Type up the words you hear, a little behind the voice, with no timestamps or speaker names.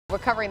We're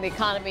covering the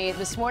economy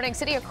this morning.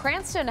 City of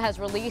Cranston has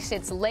released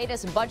its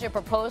latest budget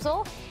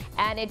proposal,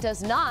 and it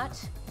does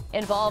not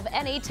involve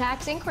any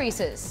tax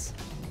increases.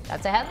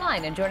 That's a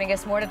headline. And joining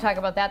us more to talk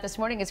about that this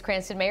morning is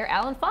Cranston Mayor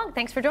Allan Fung.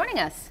 Thanks for joining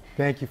us.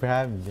 Thank you for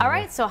having me. All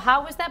right, so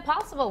how is that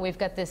possible? We've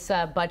got this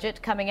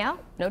budget coming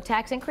out, no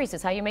tax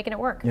increases. How are you making it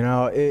work? You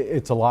know,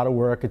 it's a lot of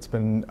work. It's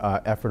been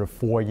an effort of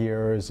 4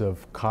 years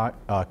of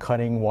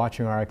cutting,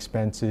 watching our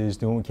expenses,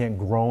 doing what we can,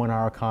 growing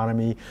our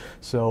economy.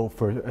 So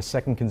for a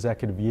second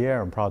consecutive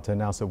year, I'm proud to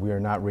announce that we are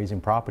not raising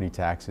property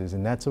taxes,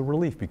 and that's a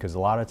relief because a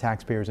lot of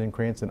taxpayers in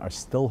Cranston are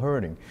still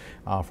hurting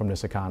from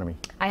this economy.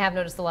 I have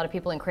noticed a lot of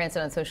people in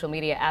Cranston on social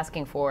media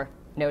asking for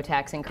no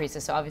tax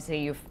increases, so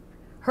obviously you've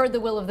heard the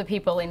will of the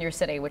people in your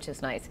city, which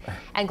is nice,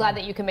 and glad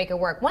that you can make it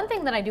work. One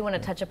thing that I do want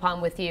to touch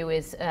upon with you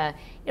is,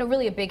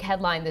 really a big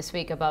headline this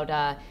week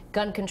about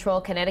gun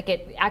control.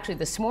 Connecticut, actually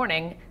this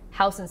morning,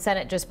 House and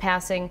Senate just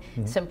passing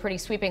some pretty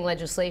sweeping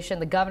legislation.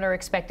 The governor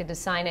expected to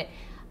sign it.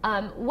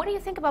 What do you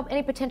think about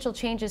any potential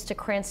changes to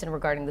Cranston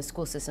regarding the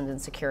school systems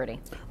and security?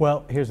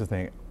 Well, here's the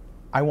thing.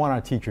 I want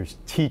our teachers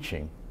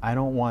teaching. I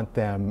don't want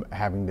them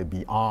having to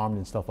be armed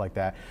and stuff like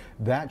that.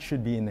 That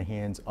should be in the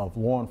hands of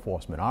law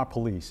enforcement, our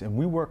police, and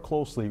we work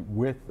closely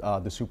with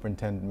the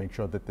superintendent to make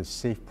sure that there's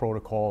safe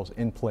protocols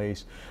in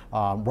place.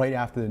 Right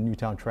after the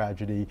Newtown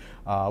tragedy,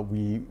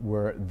 we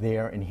were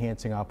there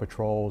enhancing our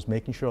patrols,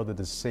 making sure that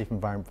there's a safe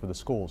environment for the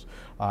schools.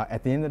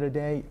 At the end of the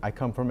day, I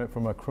come from it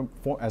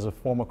as a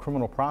former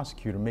criminal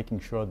prosecutor,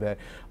 making sure that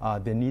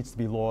there needs to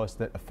be laws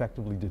that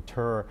effectively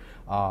deter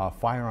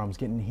firearms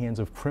getting in the hands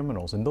of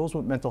criminals and those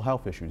with mental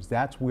health issues.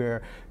 That's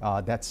where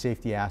that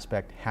safety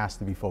aspect has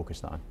to be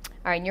focused on.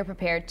 All right, and you're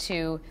prepared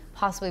to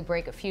possibly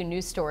break a few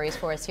news stories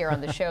for us here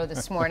on the show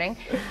this morning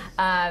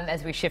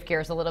as we shift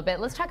gears a little bit.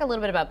 Let's talk a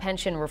little bit about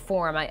pension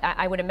reform.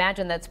 I would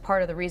imagine that's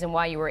part of the reason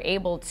why you were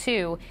able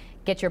to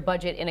get your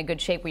budget in a good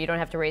shape where you don't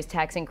have to raise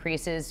tax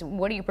increases.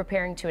 What are you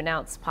preparing to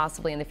announce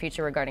possibly in the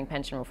future regarding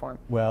pension reform?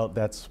 Well,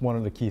 that's one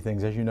of the key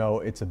things. As you know,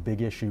 it's a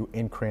big issue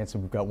in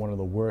Cranston. We've got one of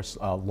the worst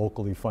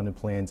locally funded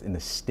plans in the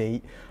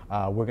state.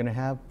 We're going to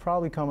have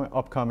probably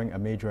upcoming a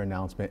major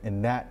announcement,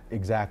 and that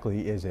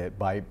exactly is it.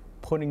 By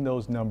putting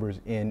those numbers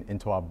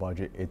into our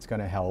budget, it's going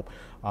to help.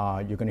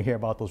 You're going to hear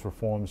about those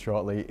reforms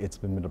shortly. It's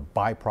been a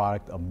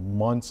byproduct of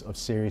months of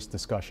serious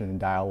discussion and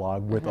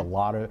dialogue with a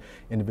lot of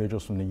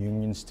individuals from the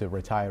unions to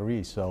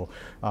retirees. So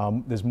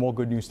there's more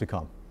good news to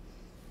come.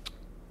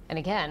 And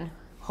again,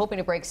 hoping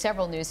to break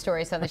several news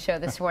stories on the show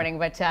this morning,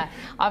 but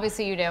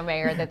obviously you know,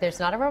 Mayor, that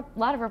there's not a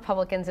lot of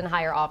Republicans in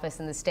higher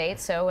office in the state,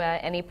 so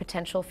any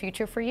potential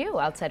future for you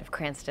outside of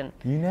Cranston?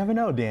 You never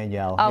know,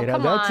 Danielle. Oh,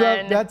 come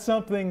on. That's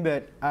something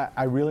that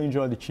I really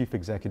enjoy the chief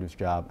executive's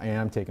job, and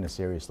I'm taking a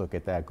serious look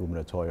at that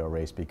gubernatorial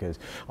race because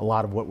a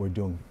lot of what we're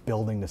doing,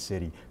 building the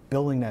city,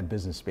 building that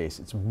business space,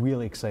 it's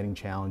really exciting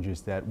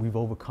challenges that we've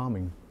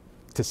overcome.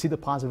 To see the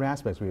positive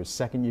aspects, we have a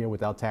second year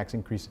without tax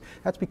increases.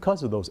 That's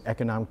because of those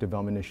economic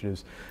development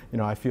initiatives. You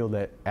know, I feel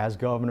that as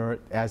governor,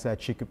 as that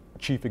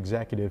chief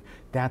executive,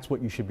 that's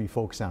what you should be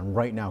focused on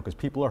right now because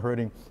people are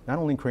hurting, not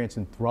only in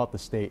Cranston, throughout the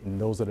state, and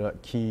those are the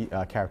key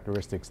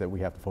characteristics that we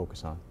have to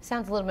focus on.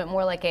 Sounds a little bit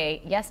more like a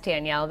yes,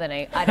 Danielle, than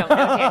a I don't know,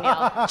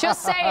 Danielle.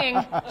 Just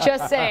saying,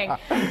 just saying.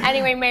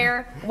 Anyway,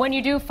 Mayor, when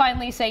you do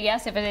finally say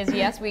yes, if it is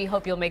yes, we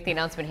hope you'll make the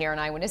announcement here on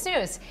Eyewitness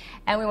News.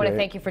 And we want to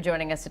thank you for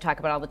joining us to talk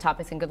about all the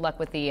topics, and good luck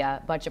with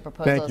the budget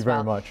proposal as well. Thank you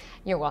very much.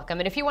 You're welcome.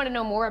 And if you want to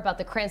know more about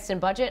the Cranston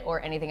budget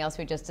or anything else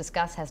we just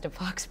discussed, head to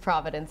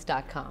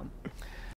foxprovidence.com.